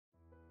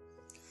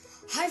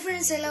Hi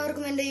friends,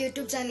 എല്ലാവർക്കും എൻ്റെ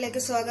YouTube ചാനലിലേക്ക്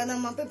സ്വാഗതം.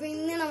 അപ്പോൾ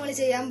ഇന്ന് നമ്മൾ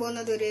ചെയ്യാൻ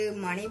പോകുന്നത് ഒരു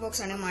മണി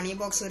ബോക്സ് ആണ്. മണി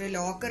ബോക്സ് ഒരു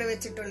ലോക്കർ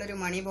വെച്ചിട്ടുള്ള ഒരു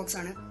മണി ബോക്സ്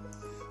ആണ്.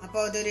 അപ്പോൾ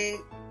അതൊരു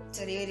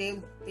ചെറിയൊരു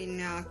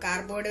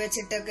കാർഡ്ബോർഡ്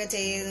വെച്ചിട്ടൊക്കെ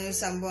ചെയ്യുന്ന ഒരു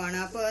സംഭവമാണ്.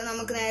 അപ്പോൾ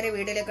നമുക്ക് നേരെ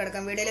വീഡിയോയിലേക്ക്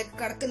കടക്കാം. വീഡിയോയിലേക്ക്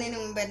കടക്കുന്നതിന്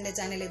മുമ്പ് എൻ്റെ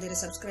ചാനൽ ഇതുവരെ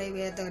സബ്സ്ക്രൈബ്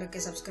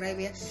ചെയ്യാത്തവരൊക്കെ സബ്സ്ക്രൈബ്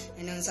ചെയ്യുക,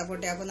 എന്നെ ഒന്ന്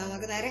സപ്പോർട്ട് ചെയ്യുക. അപ്പോൾ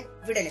നമുക്ക് നേരെ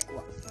വീഡിയോയിലേക്ക്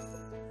പോവാം.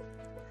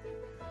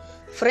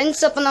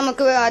 ഫ്രണ്ട്സ്, അപ്പോൾ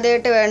നമുക്ക്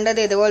ആദ്യമായിട്ട്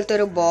വേണ്ടത് ഇതുപോലത്തെ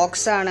ഒരു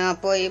ബോക്സ് ആണ്.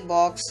 അപ്പോൾ ഈ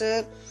ബോക്സ്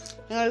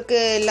നിങ്ങൾക്ക്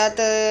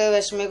ഇല്ലാത്ത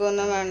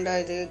വിഷമിക്കൊന്നും വേണ്ട.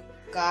 ഇത്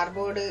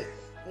കാർഡ്ബോർഡ്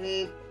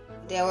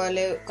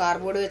ഇതേപോലെ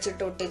കാർഡ്ബോർഡ്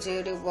വെച്ചിട്ട് ഒട്ടിച്ച്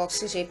ഒരു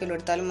ബോക്സ് ഷേപ്പിൽ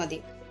എടുത്താലും മതി.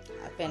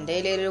 അപ്പം എൻ്റെ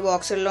കയ്യിൽ ഒരു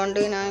ബോക്സ് ഉള്ളതുകൊണ്ട്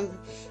ഞാൻ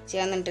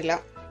ചെയ്യാൻ നിന്നിട്ടില്ല.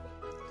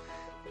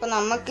 അപ്പം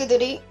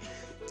നമുക്കിതൊരു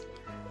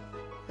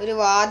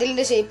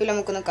വാതിലിൻ്റെ ഷേപ്പിൽ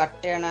നമുക്കൊന്ന് കട്ട്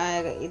ചെയ്യണം.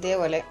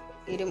 ഇതേപോലെ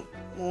ഒരു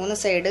 3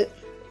 സൈഡ്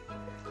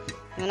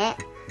ഇങ്ങനെ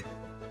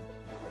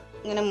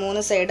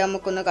 3 സൈഡ്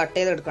നമുക്കൊന്ന് കട്ട്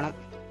ചെയ്തെടുക്കണം.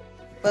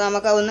 അപ്പോൾ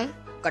നമുക്കതൊന്ന്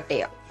കട്ട്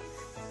ചെയ്യാം.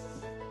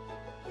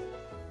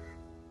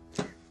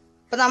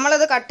 അപ്പോൾ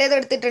നമ്മളത് കട്ട്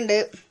ചെയ്തെടുത്തിട്ടുണ്ട്.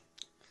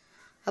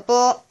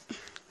 അപ്പോൾ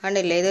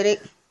കണ്ടില്ലേ, ഇതൊരു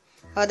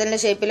വാതിലിൻ്റെ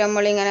ഷേപ്പിൽ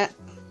നമ്മളിങ്ങനെ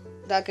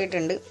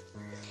ഇതാക്കിയിട്ടുണ്ട്.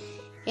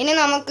 ഇനി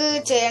നമുക്ക്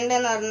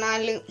ചെയ്യേണ്ടതെന്ന്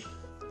പറഞ്ഞാൽ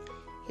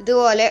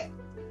ഇതുപോലെ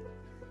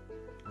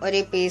ഒരു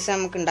പീസ്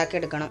നമുക്ക്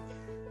ഉണ്ടാക്കിയെടുക്കണം.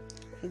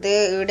 ഇത്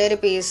ഇവിടെ ഒരു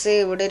പീസ്,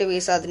 ഇവിടെ ഒരു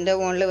പീസ്, അതിൻ്റെ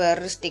മുകളിൽ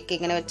വേറൊരു സ്റ്റിക്ക്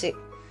ഇങ്ങനെ വെച്ച്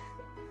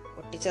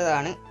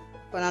ഒട്ടിച്ചതാണ്.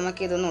 അപ്പോൾ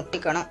നമുക്കിതൊന്ന്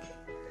ഒട്ടിക്കണം.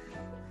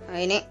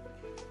 അതിന്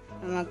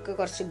നമുക്ക്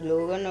കുറച്ച് ഗ്ലൂ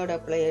ഗൺ ഇവിടെ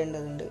അപ്ലൈ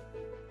ചെയ്യേണ്ടതുണ്ട്.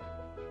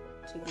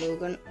 ഗ്ലൂ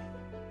ഗൺ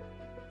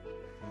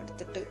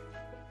എടുത്തിട്ട്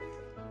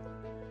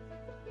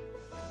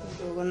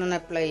ഗ്ലൂ ഗൺ ഒന്ന്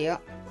അപ്ലൈ ചെയ്യാം.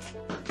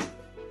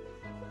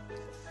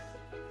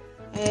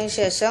 അതിന്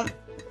ശേഷം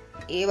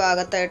ഈ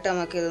ഭാഗത്തായിട്ട്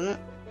നമുക്കിതൊന്ന്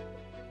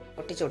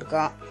ഒട്ടിച്ചു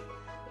കൊടുക്കാം.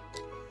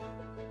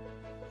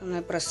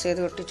 ഒന്ന് പ്രസ്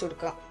ചെയ്ത് ഒട്ടിച്ചു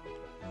കൊടുക്കാം.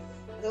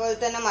 അതുപോലെ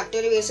തന്നെ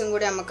മറ്റൊരു പീസും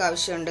കൂടി നമുക്ക്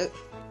ആവശ്യമുണ്ട്.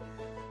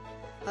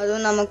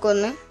 അതും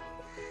നമുക്കൊന്ന്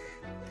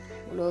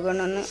ഗ്ലൂ ഗൺ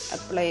ഒന്ന്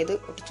അപ്ലൈ ചെയ്ത്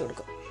ഒട്ടിച്ചു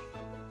കൊടുക്കാം.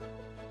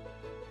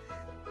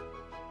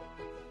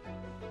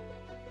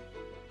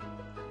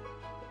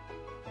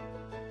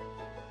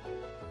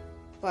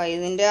 അപ്പോൾ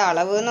ഇതിൻ്റെ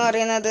അളവ് എന്ന്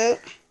പറയുന്നത്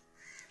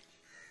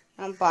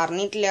ഞാൻ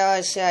പറഞ്ഞിട്ടില്ല.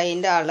 പക്ഷെ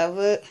അതിൻ്റെ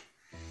അളവ്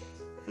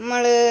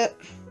നമ്മൾ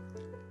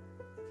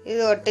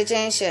ഇത്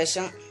ഒട്ടിച്ചതിന്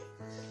ശേഷം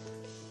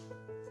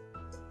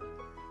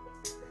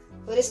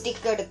ഒരു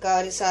സ്റ്റിക്ക് എടുക്കുക.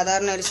 ഒരു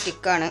സാധാരണ ഒരു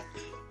സ്റ്റിക്കാണ്,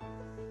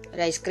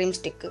 ഒരു ഐസ്ക്രീം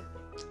സ്റ്റിക്ക്.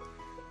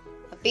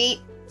 അപ്പം ഈ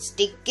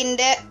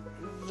സ്റ്റിക്കിൻ്റെ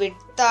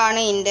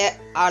വിഡ്ത്താണ് ഇതിൻ്റെ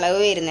അളവ്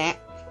വരുന്നത്.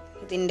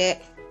 ഇതിൻ്റെ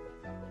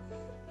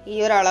ഈ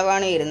ഒരു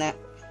അളവാണ് വരുന്നത്.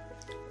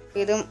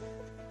 ഇതും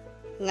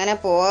ഇങ്ങനെ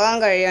പോകാൻ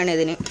കഴിയാണ്.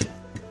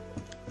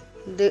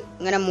 ഇത്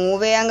ഇങ്ങനെ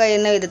മൂവ് ചെയ്യാൻ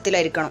കഴിയുന്ന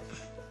വിധത്തിലായിരിക്കണം.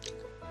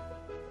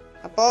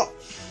 അപ്പോൾ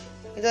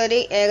ഇതൊരു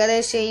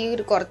ഏകദേശം ഈ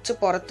ഒരു കുറച്ച്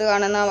പുറത്ത്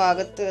കാണുന്ന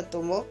ഭാഗത്ത്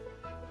എത്തുമ്പോൾ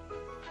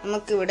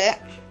നമുക്കിവിടെ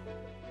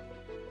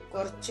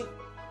കുറച്ച്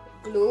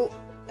ഗ്ലൂ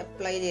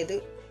അപ്ലൈ ചെയ്ത്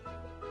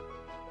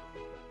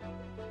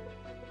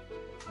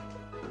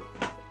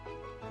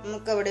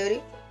നമുക്കവിടെ ഒരു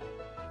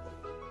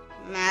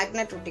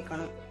മാഗ്നറ്റ്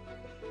ഒട്ടിക്കണം.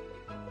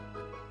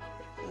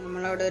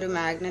 നമ്മളവിടെ ഒരു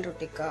മാഗ്നറ്റ്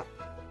ഒട്ടിക്കാം.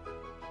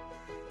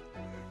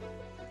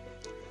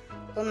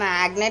 ഇപ്പോൾ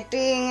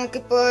മാഗ്നറ്റ്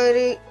നിങ്ങൾക്കിപ്പോൾ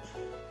ഒരു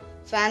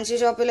ഫാൻസി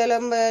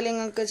ഷോപ്പിലെല്ലാം പോയാൽ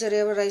നിങ്ങൾക്ക്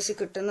ചെറിയ പ്രൈസ്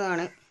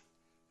കിട്ടുന്നതാണ്.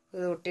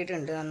 ഇത്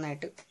ഒട്ടിയിട്ടുണ്ട്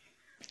നന്നായിട്ട്.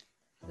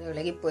 ഇത്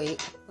ഇളകിപ്പോയി.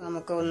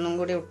 നമുക്ക് ഒന്നും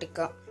കൂടി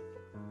ഒട്ടിക്കാം.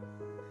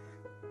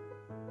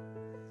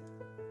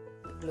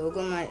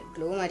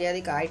 ഗ്ലൂ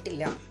മര്യാദയ്ക്ക്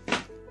ആയിട്ടില്ല.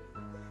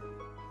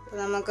 അപ്പോൾ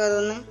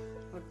നമുക്കതൊന്ന്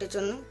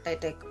ഒട്ടിച്ചൊന്ന്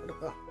ടൈറ്റാക്കി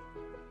കൊടുക്കാം.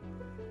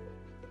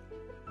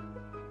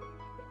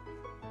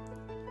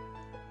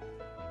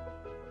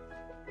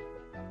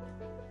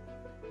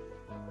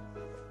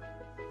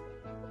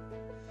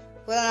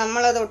 അപ്പോൾ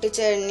നമ്മളത്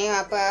ഒട്ടിച്ച് കഴിഞ്ഞ്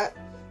അപ്പോൾ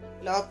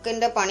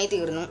ലോക്കിൻ്റെ പണി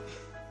തീർന്നു.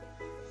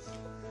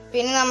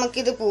 പിന്നെ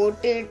നമുക്കിത്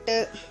പൂട്ടിയിട്ട്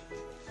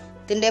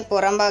ഇതിൻ്റെ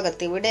പുറം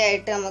ഭാഗത്ത്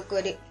ഇവിടെയായിട്ട്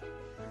നമുക്കൊരു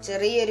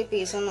ചെറിയൊരു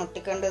പീസൊന്ന്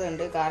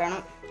ഒട്ടിക്കേണ്ടതുണ്ട്.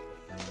 കാരണം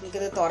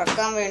എനിക്കിത്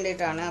തുറക്കാൻ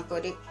വേണ്ടിയിട്ടാണ്. അപ്പോൾ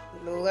ഒരു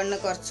ഗ്ലൂ ഗണ്ണ്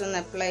കുറച്ചൊന്ന്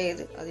അപ്ലൈ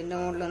ചെയ്ത് അതിൻ്റെ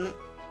മുകളിലൊന്ന്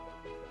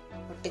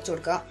ഒട്ടിച്ചു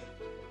കൊടുക്കാം.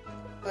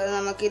 അപ്പോൾ അത്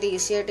നമുക്കിത്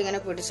ഈസി ആയിട്ട് ഇങ്ങനെ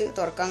പിടിച്ച്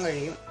തുറക്കാൻ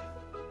കഴിയും.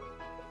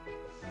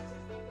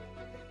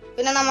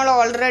 പിന്നെ നമ്മൾ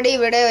ഓൾറെഡി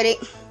ഇവിടെ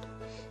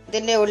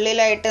ഇതിൻ്റെ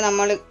ഉള്ളിലായിട്ട്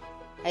നമ്മൾ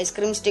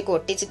ഐസ്ക്രീം സ്റ്റിക്ക്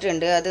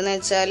ഒട്ടിച്ചിട്ടുണ്ട്. അതെന്ന്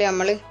വെച്ചാൽ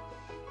നമ്മൾ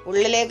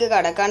ഉള്ളിലേക്ക്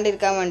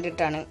കടക്കാണ്ടിരിക്കാൻ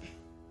വേണ്ടിയിട്ടാണ്.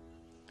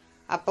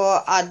 അപ്പോൾ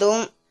അതും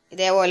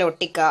ഇതേപോലെ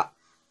ഒട്ടിക്കാം.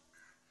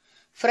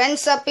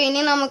 ഫ്രണ്ട്സ്, അപ്പോൾ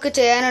ഇനി നമുക്ക്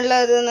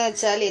ചെയ്യാനുള്ളതെന്ന്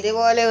വെച്ചാൽ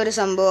ഇതുപോലെ ഒരു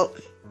സംഭവം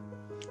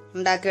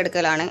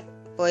ഉണ്ടാക്കിയെടുക്കലാണ്.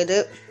 അപ്പോൾ ഇത്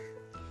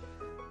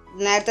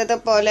നേരത്തെ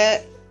പോലെ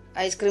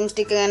ഐസ്ക്രീം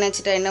സ്റ്റിക്ക് ഇങ്ങനെ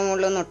വെച്ചിട്ട് അതിൻ്റെ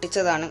മുകളിലൊന്ന്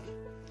ഒട്ടിച്ചതാണ്.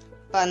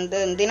 അപ്പോൾ അത്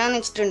എന്തിനാന്ന്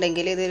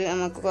വെച്ചിട്ടുണ്ടെങ്കിൽ ഇത്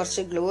നമുക്ക്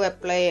കുറച്ച് ഗ്ലൂ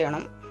അപ്ലൈ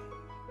ചെയ്യണം.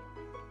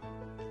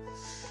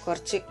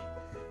 കുറച്ച്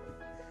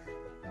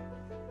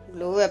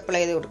ഗ്ലൂ അപ്ലൈ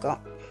ചെയ്ത് കൊടുക്കാം.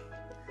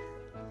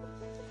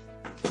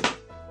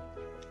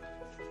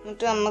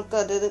 എന്നിട്ട്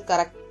നമുക്കത്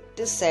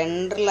കറക്റ്റ്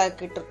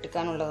സെൻറ്ററിലാക്കിയിട്ട്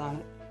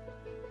ഒട്ടിക്കാനുള്ളതാണ്.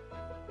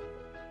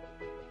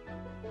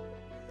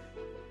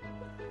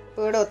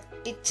 ഇപ്പോൾ ഇവിടെ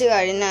ഒട്ടിച്ച്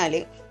കഴിഞ്ഞാൽ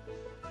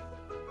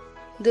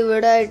ഇത്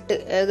ഇവിടെ ആയിട്ട്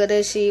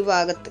ഏകദേശം ഈ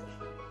ഭാഗത്ത്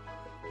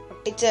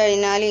ഒട്ടിച്ചു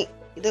കഴിഞ്ഞാൽ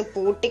ഇത്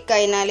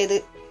പൂട്ടിക്കഴിഞ്ഞാൽ ഇത്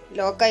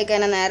ലോക്കായി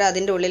കഴിഞ്ഞാൽ നേരെ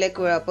അതിൻ്റെ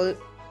ഉള്ളിലേക്ക് വീഴും. അപ്പോൾ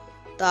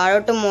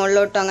താഴോട്ടും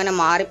മുകളിലോട്ടും അങ്ങനെ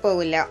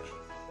മാറിപ്പോവില്ല.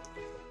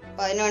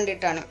 അപ്പോൾ അതിന്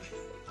വേണ്ടിയിട്ടാണ്.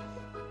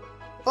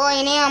 അപ്പോൾ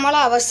ഇനി നമ്മൾ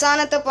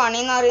അവസാനത്തെ പണി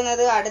എന്ന്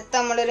പറയുന്നത്, അടുത്ത്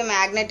നമ്മളൊരു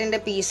മാഗ്നറ്റിൻ്റെ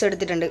പീസ്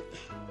എടുത്തിട്ടുണ്ട്.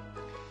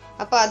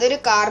 അപ്പോൾ അതൊരു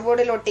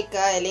കാർഡ്ബോർഡിൽ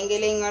ഒട്ടിക്കുക,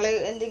 അല്ലെങ്കിൽ നിങ്ങൾ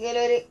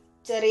എന്തെങ്കിലും ഒരു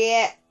ചെറിയ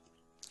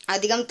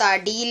അധികം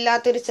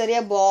തടിയില്ലാത്തൊരു ചെറിയ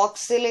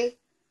ബോക്സിൽ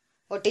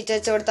ഒട്ടിച്ച്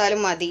വെച്ച്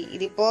കൊടുത്താലും മതി.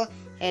 ഇതിപ്പോൾ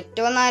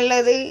ഏറ്റവും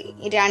നല്ലത്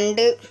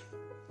 2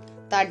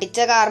 തടിച്ച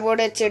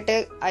കാർഡ്ബോർഡ് വെച്ചിട്ട്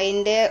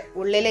അതിൻ്റെ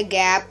ഉള്ളിൽ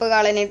ഗ്യാപ്പ്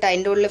കളഞ്ഞിട്ട്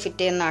അതിൻ്റെ ഉള്ളിൽ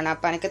ഫിറ്റ് ചെയ്യുന്നതാണ്.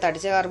 അപ്പോൾ എനിക്ക്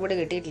തടിച്ച കാർഡ്ബോർഡ്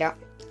കിട്ടിയിട്ടില്ല.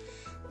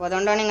 അപ്പോൾ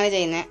അതുകൊണ്ടാണ് ഇങ്ങനെ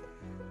ചെയ്യുന്നത്.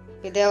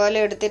 ഇതേപോലെ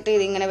എടുത്തിട്ട്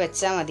ഇതിങ്ങനെ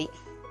വെച്ചാൽ മതി.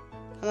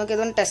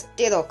 നമുക്കിതൊന്ന് ടെസ്റ്റ്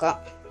ചെയ്ത് നോക്കാം.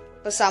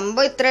 ഇപ്പോൾ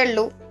സംഭവം ഇത്രയേ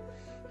ഉള്ളൂ,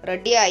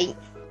 റെഡിയായി.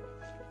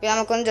 ഇപ്പോൾ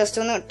നമുക്കൊന്ന്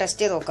ജസ്റ്റ് ഒന്ന്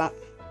ടെസ്റ്റ് ചെയ്ത് നോക്കാം.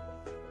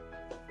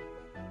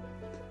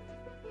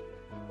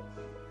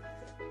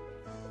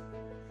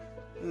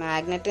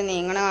 മാഗ്നറ്റ്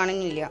നീങ്ങണ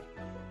കാണുന്നില്ല.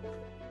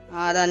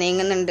 അതാ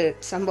നീങ്ങുന്നുണ്ട്.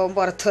 സംഭവം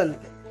പുറത്ത് വന്ന്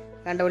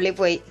കണ്ട ഉള്ളിൽ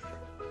പോയി.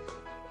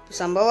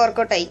 സംഭവം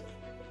വർക്കൗട്ടായി.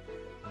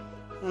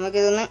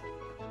 നമുക്കിതൊന്ന്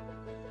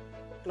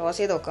ക്ലോസ്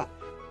ചെയ്ത് നോക്കാം.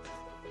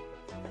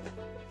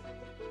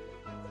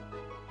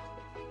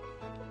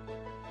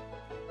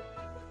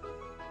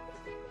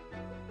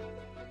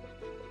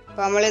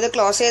 അപ്പോൾ നമ്മളിത്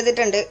ക്ലോസ്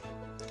ചെയ്തിട്ടുണ്ട്.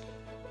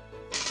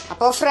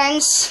 അപ്പോൾ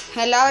ഫ്രണ്ട്സ്,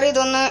 എല്ലാവരും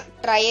ഇതൊന്ന്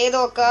ട്രൈ ചെയ്ത്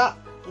നോക്കുക.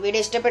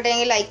 വീഡിയോ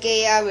ഇഷ്ടപ്പെട്ടെങ്കിൽ ലൈക്ക്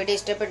ചെയ്യുക, വീഡിയോ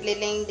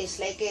ഇഷ്ടപ്പെട്ടില്ലെങ്കിൽ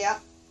ഡിസ്ലൈക്ക് ചെയ്യുക.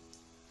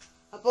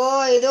 അപ്പോൾ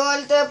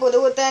ഇതുപോലത്തെ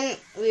പുതുപുത്തൻ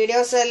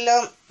വീഡിയോസ്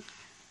എല്ലാം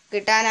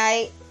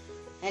കിട്ടാനായി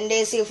എൻ്റെ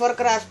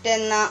C4Craft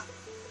എന്ന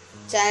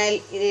ചാനൽ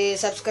ഇത്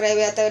സബ്സ്ക്രൈബ്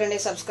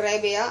ചെയ്യാത്തവരുണ്ടെങ്കിൽ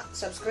സബ്സ്ക്രൈബ് ചെയ്യുക.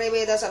 സബ്സ്ക്രൈബ്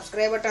ചെയ്താൽ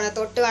സബ്സ്ക്രൈബ് ബട്ടൺ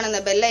തൊട്ട്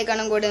കാണുന്ന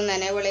ബെല്ലൈക്കണും കൂടി ഒന്ന്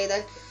എനേബിൾ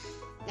ചെയ്താൽ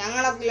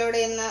ഞങ്ങൾ അപ്ലോഡ്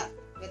ചെയ്യുന്ന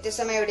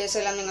വ്യത്യസ്തമായ വീഡിയോസ്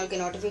എല്ലാം നിങ്ങൾക്ക്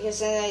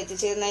നോട്ടിഫിക്കേഷൻ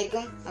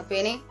എത്തിച്ചേരുന്നതായിരിക്കും. അപ്പോൾ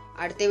ഇനി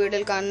അടുത്ത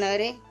വീഡിയോയിൽ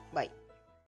കാണുന്നവരെ